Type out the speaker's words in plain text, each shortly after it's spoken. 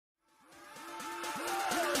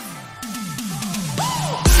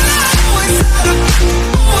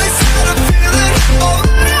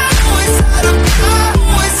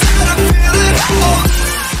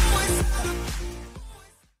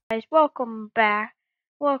welcome back.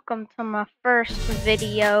 Welcome to my first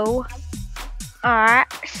video.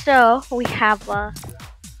 Alright, so we have a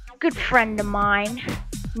good friend of mine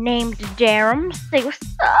named Darim. Say what's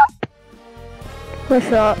up.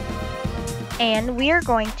 What's up? And we are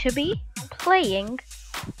going to be playing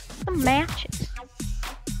some matches.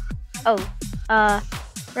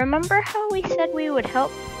 Remember how we said we would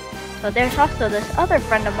help? So there's also this other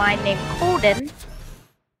friend of mine named Kolden.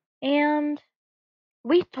 And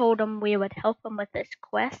we told him we would help him with this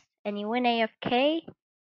quest, and he went AFK.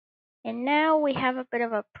 And now we have a bit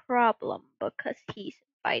of a problem because he's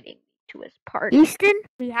inviting me to his party. Houston,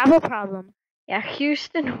 we have a problem. Yeah,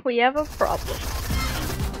 Houston, we have a problem.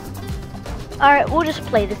 Alright, we'll just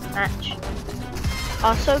play this match.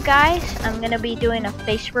 Also, guys, I'm gonna be doing a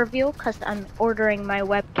face reveal because I'm ordering my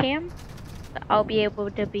webcam. So I'll be able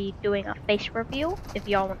to be doing a face reveal if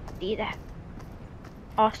y'all want to see that.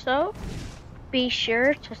 Also, be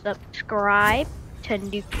sure to subscribe to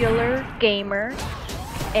Nuclear Gamer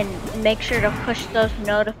and make sure to push those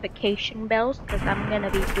notification bells because I'm going to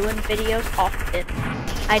be doing videos often.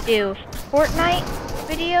 I do Fortnite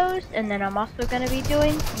videos and then I'm also going to be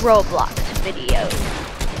doing Roblox videos.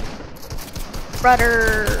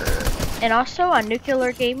 And also on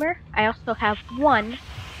Nuclear Gamer, I also have one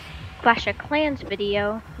Clash of Clans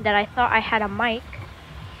video that I thought I had a mic.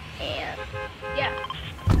 And yeah.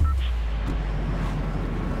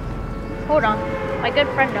 Hold on, my good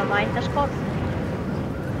friend of mine just called me.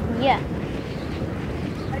 Yeah.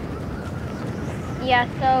 Yeah,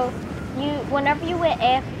 so whenever you went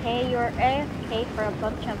AFK, you were AFK for a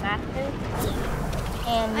bunch of matches.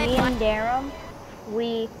 And me and Darim,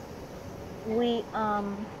 we did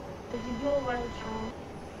you do a run challenge?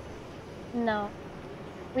 No.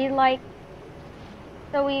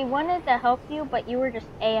 So we wanted to help you, but you were just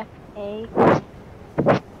AFK.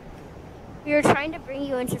 We were trying to bring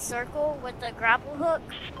you into circle with the grapple hook,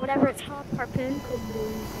 whatever it's called, harpoon,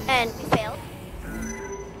 and we failed.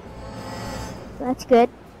 That's good.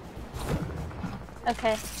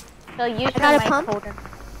 Okay, so use got your a mic pump? holder.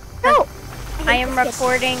 No! I am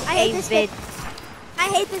recording a vid. I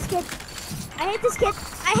hate this kid. I hate this kid.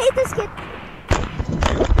 I hate this kid.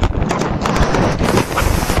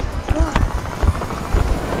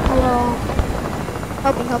 Hello.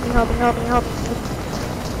 Help me, help me, help me, help me, help me.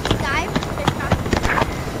 Dive.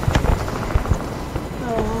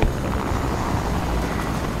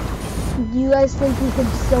 Do you guys think we could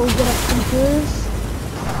still get up some tiers?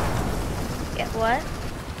 Get what?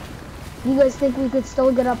 Do you guys think we could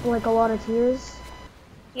still get up like a lot of tiers?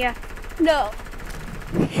 Yeah. No.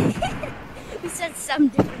 We said some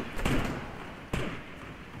different.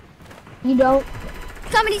 You don't?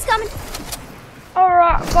 He's coming, he's coming.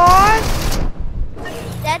 Alright, guys.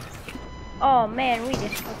 Dead. Oh man, we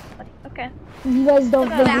just okay. You guys don't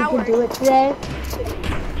think we could do it today?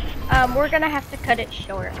 We're gonna have to cut it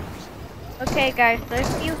short. Okay, guys, so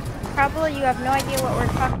if you have no idea what we're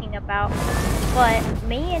talking about, but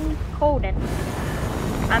me and Kolden,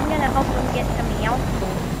 I'm gonna help him get to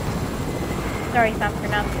Meowspool. Sorry if I'm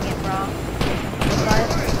pronouncing it wrong. But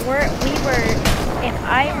if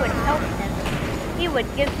I would help him, he would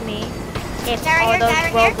give me, if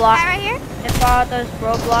all those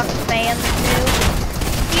Roblox fans knew,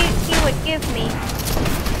 he would give me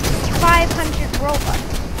 500 Robux.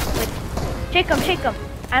 Which, shake him.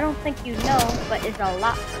 I don't think you know, but it's a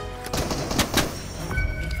lot.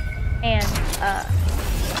 And,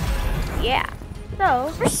 yeah.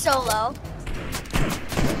 So, We're solo.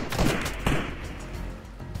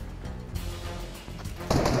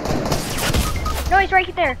 no, he's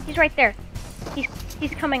right there. He's right there.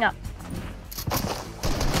 He's coming up.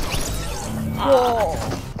 Whoa.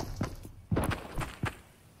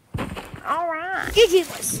 Alright. GG,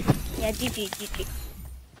 boys. Yeah, GG.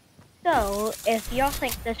 So, if y'all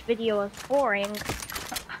think this video is boring,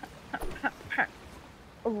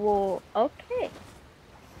 well, okay.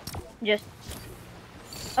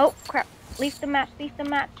 Oh, crap. Leave the match.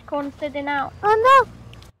 Colin sitting out. Oh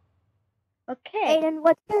no! Okay. Aiden,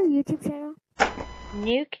 what's your YouTube channel?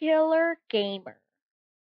 Nuclear Gamer.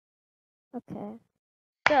 Okay.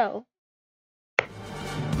 So.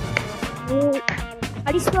 How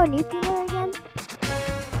do you spell nuclear again?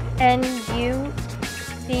 Nuclear.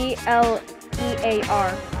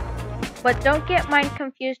 But don't get mine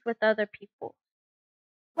confused with other people.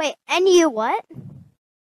 Wait, NU what?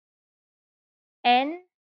 NUCLEAR.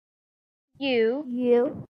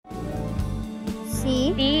 U.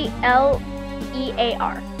 C.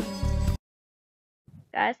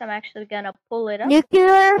 Guys, I'm actually gonna pull it up.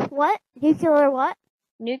 Nuclear what? Nuclear what?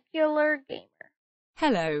 Nuclear Gamer.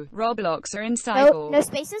 Hello, Roblox are in cycle. No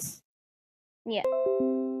spaces? Yeah.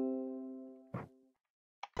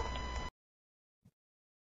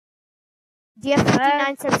 Do you have 59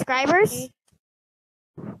 Let's subscribers? see.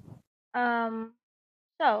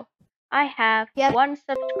 So I have Yep. 1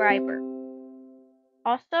 subscriber.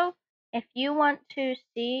 Also, if you want to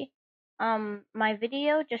see my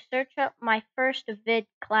video, just search up my first vid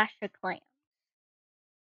Clash of Clans.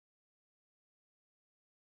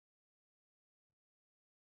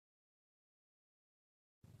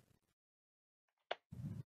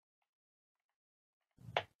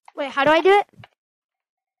 Wait, how do I do it?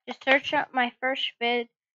 Just search up my first vid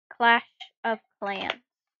Clash of Clans.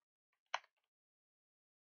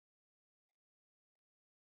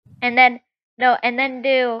 And then do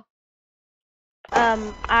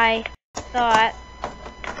I thought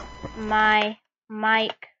my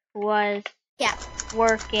mic was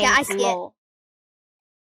working. Yeah, I see it. lol.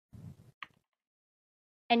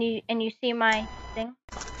 And you see my thing?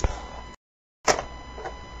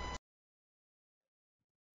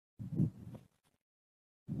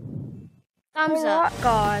 Thumbs up. Alright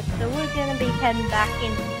guys, so we're gonna be heading back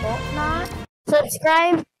into Fortnite.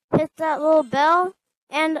 Subscribe, hit that little bell,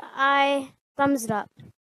 and I thumbs it up.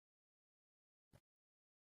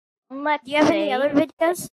 Let's Do you have see. any other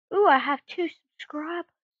videos? Ooh, I have 2 subscribers.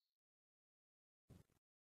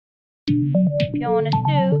 If you want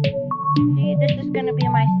to see, this is gonna be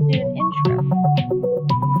my student intro.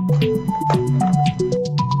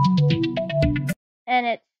 And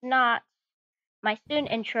it's not my student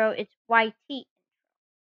intro, it's YT.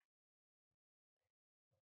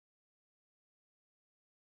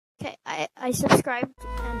 Okay, I subscribed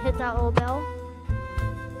and hit that little bell.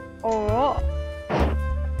 Alright.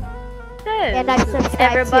 So, And I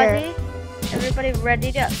subscribed here. everybody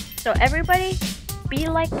ready to, so everybody be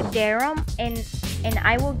like Darim and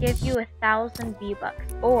I will give you 1,000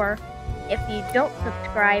 V-Bucks. Or, if you don't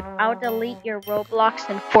subscribe, I'll delete your Roblox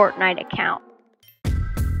and Fortnite account.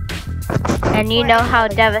 And you know how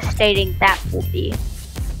devastating that will be.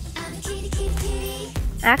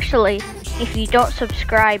 Actually, if you don't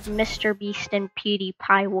subscribe, Mr. Beast and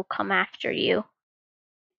PewDiePie will come after you.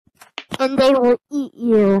 And they will eat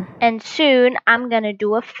you. And soon, I'm gonna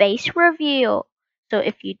do a face reveal. So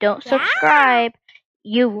if you don't subscribe,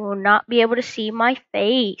 you will not be able to see my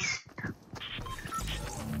face.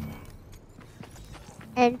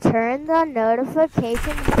 And turn the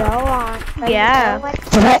notification bell on. So Yeah. You know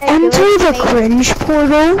Did I enter the cringe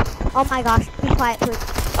portal? Oh my gosh, be quiet please.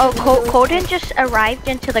 Oh, Kolden just arrived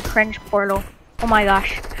into the cringe portal. Oh my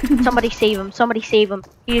gosh. Somebody save him. Somebody save him.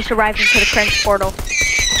 He just arrived into the cringe portal.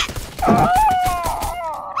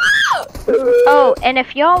 Oh, and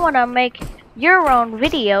if y'all want to make your own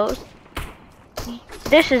videos,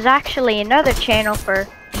 this is actually another channel for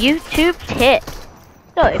YouTube tips.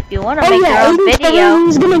 So if you want to make your own video,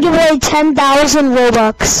 He's gonna give away 10,000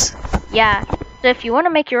 Robux. yeah. So if you want to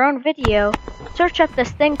make your own video, search up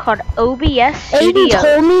this thing called OBS Aiden Studio.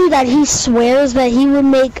 told me that he swears that he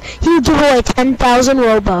would give away 10,000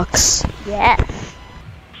 Robux. Yes.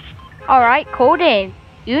 Alright, Kolden,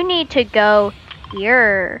 you need to go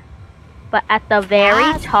here. But at the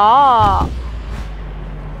very top.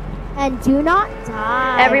 And do not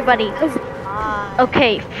die. Everybody.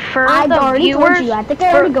 Okay, for I've the already viewers. told you. I think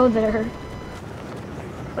I already go there.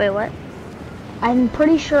 Wait, what? I'm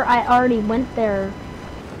pretty sure I already went there.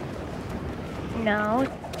 No.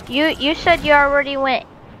 You said you already went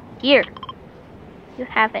here. You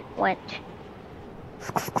haven't went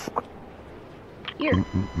here.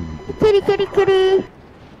 Kitty, kitty, kitty.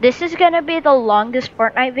 This is gonna be the longest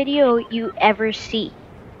Fortnite video you ever see.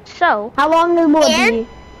 So, How long will it be?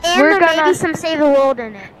 And We're there may gonna- be some Save the World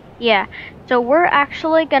in it. yeah. So we're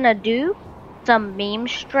actually gonna do some meme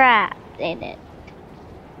strats in it.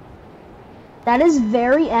 That is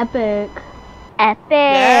very epic. Epic.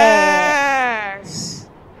 Yes.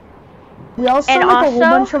 We also And make a whole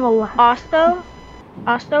bunch of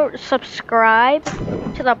Also subscribe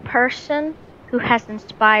to the person who has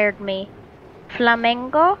inspired me,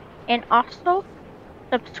 Flamingo, and also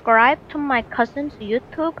subscribe to my cousin's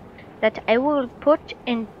YouTube that I will put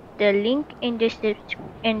in the link in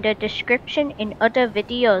the description in other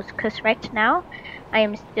videos, cause right now I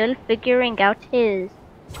am still figuring out his.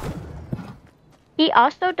 He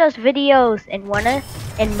also does videos, and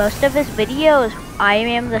in most of his videos I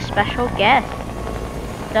am the special guest.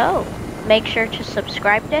 So make sure to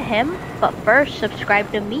subscribe to him, but first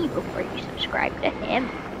subscribe to me before you subscribe to him.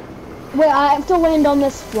 Wait, I have to land on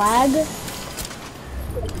this flag.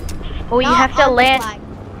 Oh, you Not have to on the land. flag.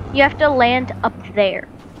 You have to land up there.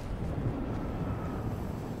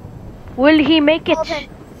 Will he make it? Okay.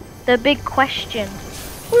 The big question.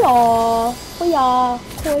 Hola, hola,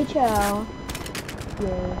 koi chow.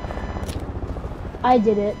 Yeah. I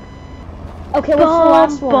did it. Okay, what's the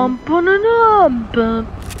last one? Bum.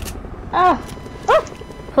 Ah.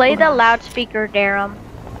 Play Oh, the gosh. loudspeaker, Darim.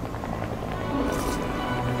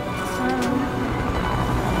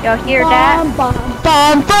 Y'all hear that? Bum,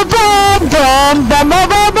 bum, bum, bum, bum, bum,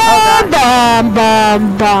 bum, Oh, bum,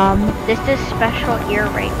 bum, bum. This is special ear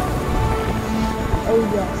rape. Oh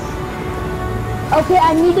yes. Okay,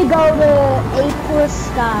 I need to go to April's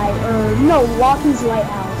Sky, or no, Walkie's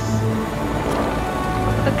Lighthouse.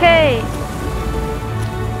 Okay.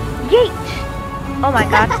 Yeet! Oh my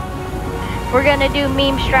god. We're gonna do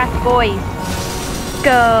meme strats, boys.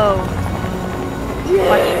 Go.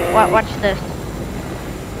 Watch this.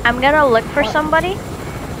 I'm gonna look for somebody,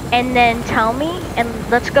 and then tell me, and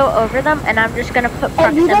let's go over them, and I'm just gonna put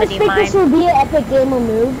And you guys proximity think mine. this would be an epic gamer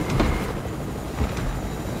move?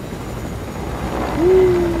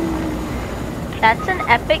 That's an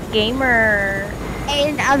epic gamer.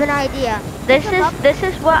 And I have an idea. This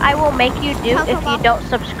is what I will make you do if you don't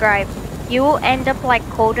subscribe. You will end up like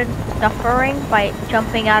Colden suffering by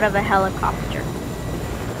jumping out of a helicopter.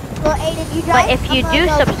 Well, Aiden, you drive. But if you do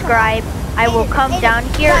subscribe, I will come down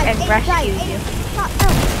here and rescue you.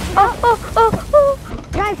 Oh.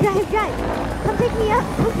 Drive. Come pick me up.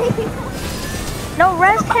 No,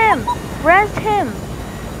 res him.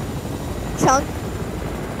 Chunk.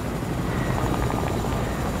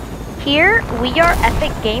 Here, we are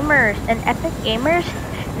epic gamers, and epic gamers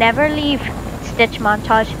never leave Stitch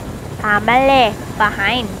Montage family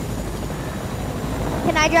behind.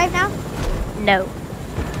 Can I drive now? No.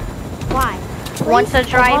 Why? Once a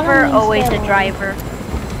driver, always a driver.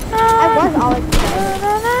 I was always a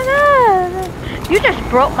driver. You just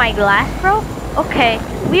broke my glass, bro? Okay,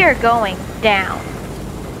 we are going down.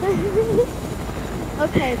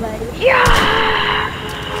 Okay, buddy. Yeah!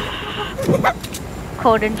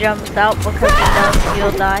 Colden jumps out because he knows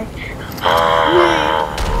he'll die.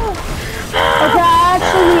 Okay, I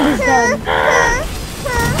actually need this done.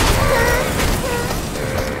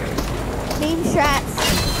 Meme strats.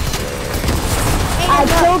 I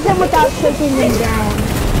killed him without taking him down.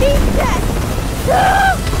 Meme strats.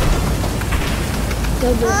 So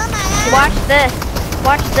good. Oh my god.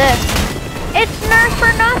 Watch this. It's nerf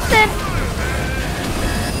for nothing.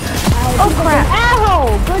 Oh crap.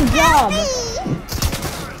 Ow! Good job.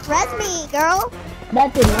 Res me, girl. That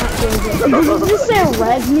did not feel good. Did you just say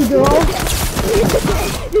res me, girl?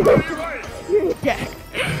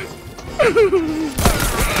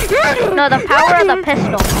 No, the power of the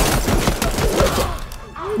pistol.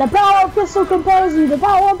 The power of pistol compels you. The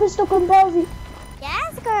power of pistol compels you.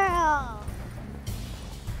 Yes, girl.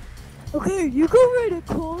 Okay, you go right at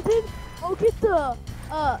Colden. I'll get the,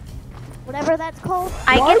 whatever that's called.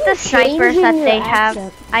 I Why get are the you snipers changing that your they have.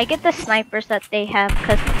 accent? I get the snipers that they have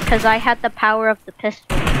cause I had the power of the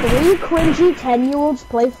pistol. 3 cringy 10-year-olds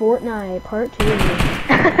play Fortnite, part 2.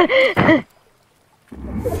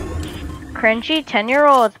 Cringy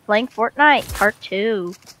 10-year-olds playing Fortnite, part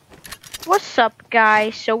 2. What's up,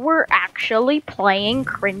 guys? So we're actually playing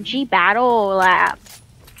Cringy Battle Lab.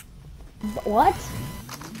 What?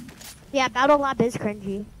 Yeah, Battle Lab is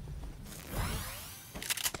cringy.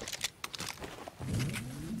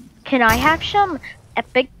 Can I have some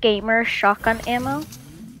epic gamer shotgun ammo?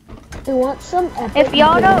 You want some epic If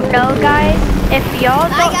y'all don't know, guys, if y'all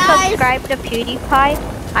Bye, don't guys. subscribe to PewDiePie,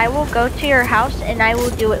 I will go to your house and I will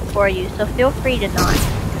do it for you. So feel free to not,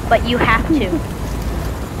 but you have to.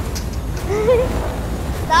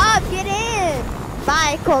 Stop, get in.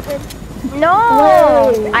 Bye, Colton.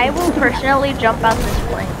 No, Wait. I will personally jump out this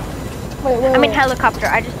plane. Wait. I mean helicopter.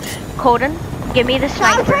 Colden, give me the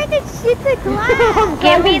Stop sniper. trying to shoot the glass.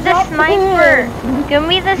 Give me the sniper. Give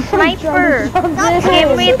me the sniper.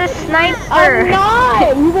 Give me the I'm sniper.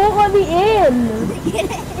 not! You won't let me in! Get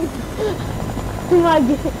in. Come on,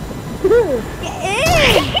 get Get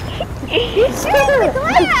in. You shoot the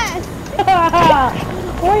glass.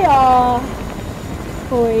 Hoya!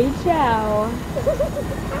 Hoi chow.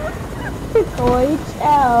 Hoi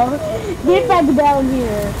chow. Get back down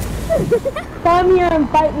here. Come here and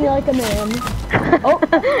fight me like a man. Oh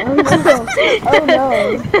no.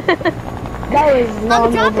 That was long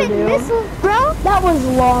I'm dropping overdue. missiles, bro. That was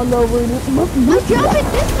long overdue. I'm dropping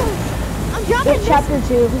missiles. I'm dropping It's chapter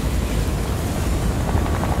 2.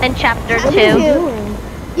 In chapter Chapter 2. What are you doing?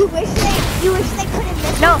 You wish they couldn't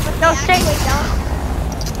miss. No, but no, they stay. actually don't.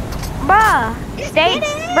 Bruh, stay, get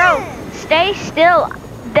in. bro, stay still.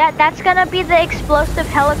 That's gonna be the explosive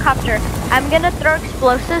helicopter. I'm gonna throw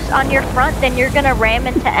explosives on your front, then you're gonna ram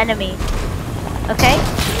into enemies. Okay?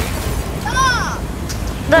 Stop.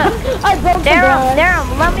 Look, I broke the glass.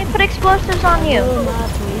 Darim, let me put explosives on you. Will not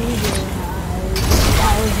leave your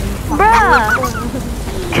eyes.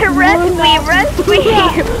 Bruh, Rest me, rest me,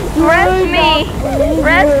 rest me, rest me,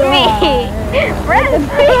 rest me, rest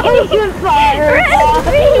me.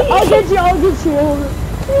 I'll get you, I'll get you.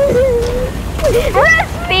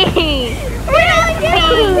 Rest me, rest me,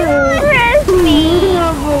 rest me.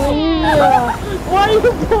 Why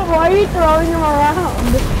are you throwing him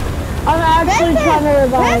around? I'm actually trying to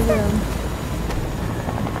revive him.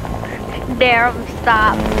 Darim,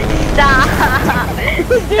 stop, stop,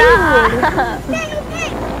 stop.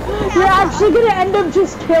 You're actually gonna end up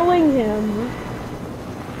just killing him.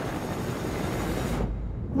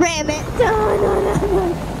 Ram it. No.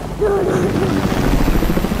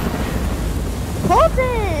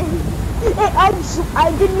 Colton!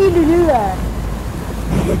 I didn't mean to do that.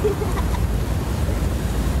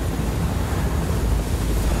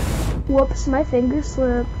 Whoops, my finger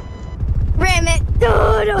slipped. Ram it.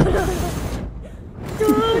 No.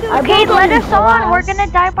 Okay, let us on. We're gonna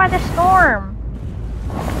die by the storm.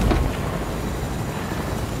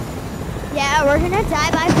 Yeah, we're gonna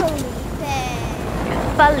die by Felipe.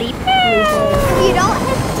 Felipe. If you don't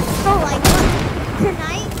hit the like button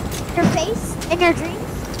tonight, your face in your dreams,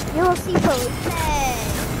 you will see Felipe.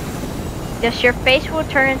 Yes, your face will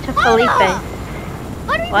turn into Felipe.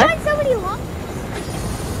 Why do you What? find so many long?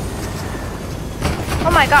 Oh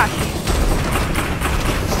my gosh.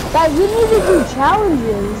 Guys, we need to do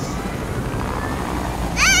challenges.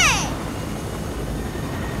 Hey!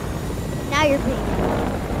 Now you're paying.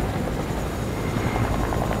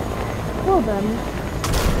 Well then.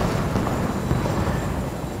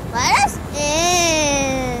 Let us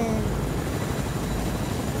in.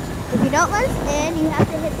 If you don't let us in, you have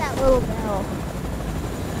to hit that little bell.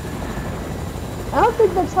 I don't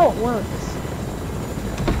think that's how it works.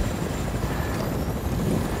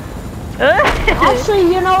 Actually,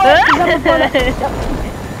 you know what? 'Cause I'm gonna put it-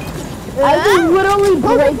 I can literally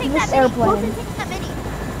break this airplane. Colton, take that mini.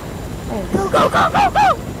 Thanks. Go.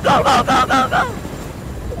 Go.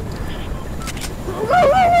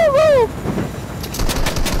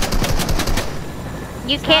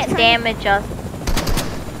 You can't damage us.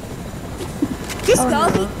 Just Oh, go.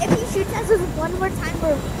 no. If he shoots us one more time,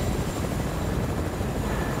 we're...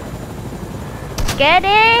 Get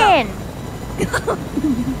in.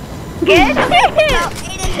 Get Go, in.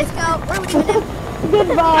 Aiden, just go. We're leaving him.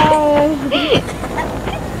 Goodbye.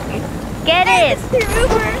 Get in. Your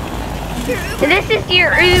Uber. This is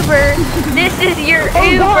your Uber. This is your Oh,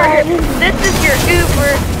 Uber. God. This is your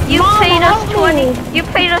Uber. You Mom, paid us help me. You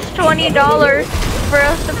paid us $20 for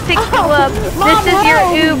us to pick you up. Mom, This is your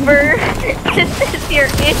help. Uber. This is your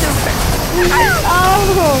Uber.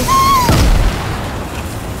 Oh.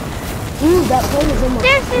 Ooh, that plane is almost.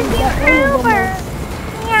 This is your Uber.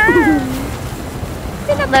 Yeah.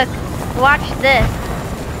 Look, watch this.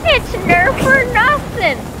 It's Nerf for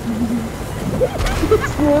nothing.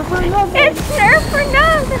 It's near for nothing. It's Nerf for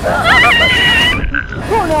nothing.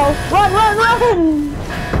 Oh no! Run!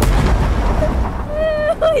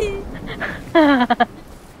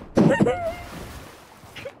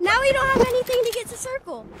 Now we don't have anything to get to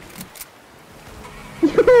circle. You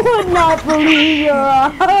would not believe your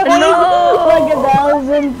eyes. No. Like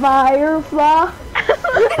 1,000 fireflies.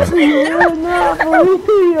 You would not believe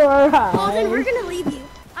your Colton, we're eyes. gonna leave you.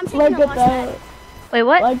 I'm taking Like a a launch thousand. pad. Wait,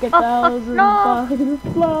 what? Like 1,000 no.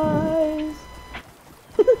 fireflies.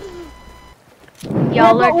 Y'all Yeah,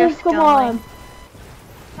 are but just come going. on.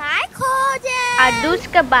 Bye, Colton. Adus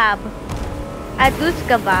kebab. Adus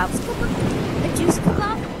kebab. A juice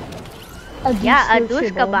kebab? Yeah, disco adus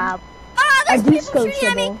shibble. kebab. Oh, there's A people disco shooting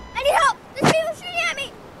at me. shibble. I need help. There's people shooting at me.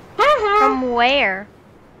 From where?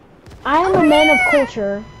 I am a man of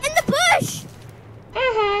culture. In the bush.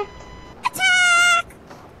 Attack.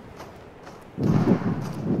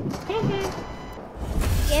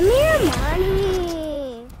 Give me your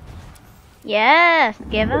money. Yes,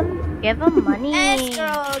 give him money. Yes,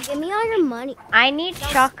 girl. Give me all your money. I need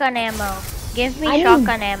shotgun ammo. Give me I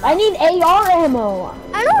shotgun need, ammo. I need AR ammo.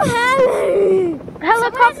 I don't have any.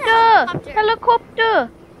 Helicopter! Helicopter!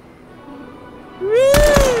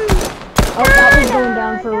 Oh, that one's going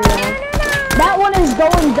down for real. That one is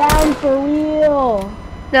going down for real.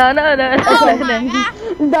 No. Oh my god.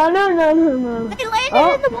 No. They landed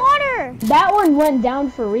Oh. in the water. That one went down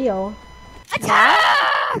for real. Attack.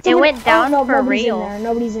 It went down no, for nobody's real. In there.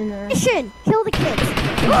 Nobody's in there. Mission. Kill the kids.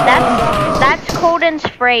 That's Colden's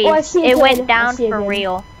phrase. Oh, I see It it went good. I down see it for good.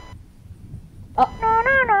 real. Oh.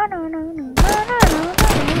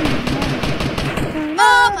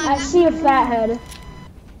 Oh my I god. see a fathead.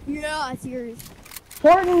 Yeah, it's yours.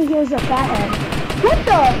 Fortnite here's a fathead. What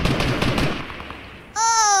the?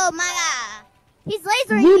 Oh my god. He's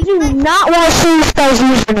lasering You me. do not want to see this guy's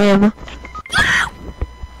username.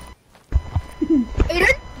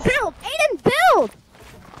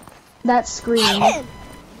 That scream. Aiden!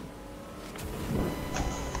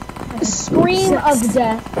 Scream of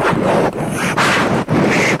death.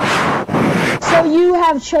 So you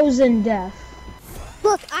have chosen death.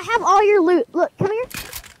 Look, I have all your loot. Look, come here.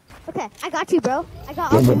 Okay, I got you, bro. I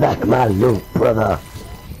got all Give me your back loot. my loot, brother.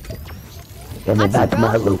 Give me Got you, back bro.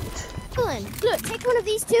 my loot. Dylan, look, take one of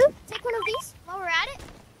these too. Take one of these while we're at it.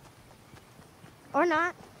 Or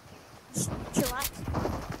not. Just chillax.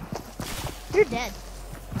 You're dead.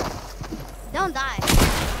 Don't die.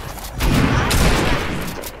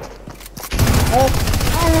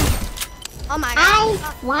 Oh my god.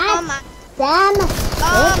 Oh my.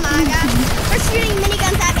 Oh my god. They're shooting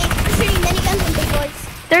miniguns at me. They're shooting miniguns and big boys.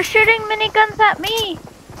 They're shooting miniguns at me.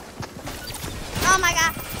 Oh my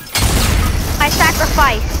god. I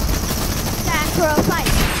sacrifice.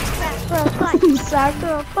 Sacrifice.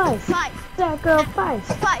 Sacrifice. Fight. Sacrifice.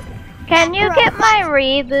 Fight. Can you get my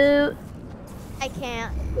reboot? I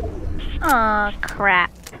can't. Aw,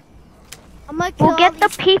 crap. I'm gonna kill Well, get all the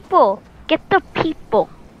these people. Get the people.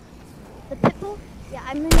 the people. Yeah,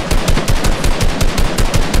 I'm gonna.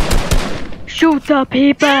 Shoot the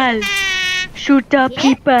people. Shoot the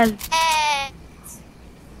people.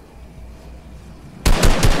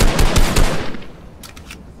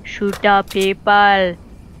 Shoot the people.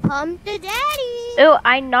 Come to daddy. Oh,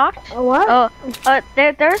 I knocked. What?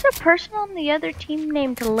 There's a person on the other team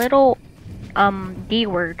named Little, D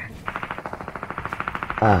word.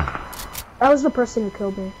 Ah, That was the person who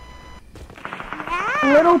killed me.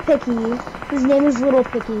 Little Picky. His name is Little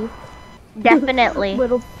Picky. Definitely.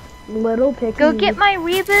 Little Picky. Go get my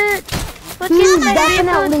reboot. Go He's get my reboot.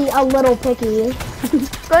 definitely a little picky.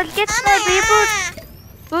 Go get my reboot.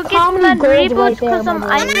 Go get Comedy my gold reboot right there, because I'm my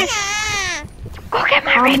boy. Irish. Go get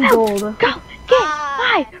my I'm reboot. gold. Go get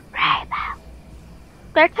my reboot.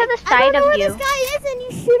 They're to the I side don't know of where you. this guy is, and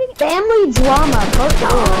he's shooting. Family drama.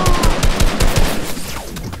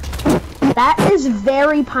 That is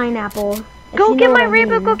very pineapple. if Go you get know my what I reboot.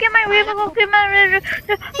 mean. Go get my reboot. Go get my reboot.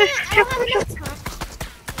 I don't have enough time.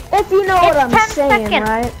 If you know what It's I'm 10 saying, seconds.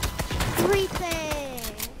 right? Everything.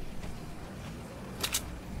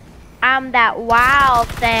 I'm that wild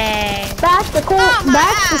thing. Back to school.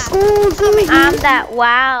 Back to school. I'm that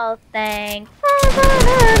wild thing.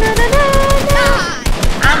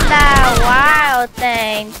 I'm that wild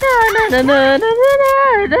thing.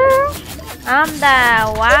 I'm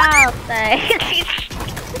that wild thing.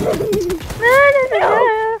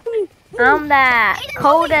 I'm that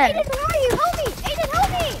Kolden. Aiden, where are you? Help me! Aiden, help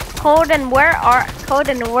me!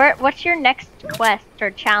 Kolden, what's your next quest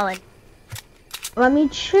or challenge? Let me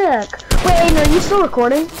check. Wait, Aiden, are you still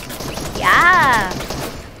recording? Yeah.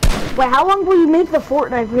 Wait, how long will you make the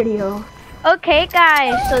Fortnite video? Okay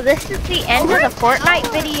guys, so this is the end of the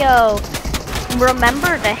Fortnite video.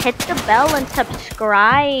 Remember to hit the bell and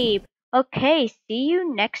subscribe. Okay, see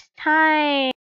you next time.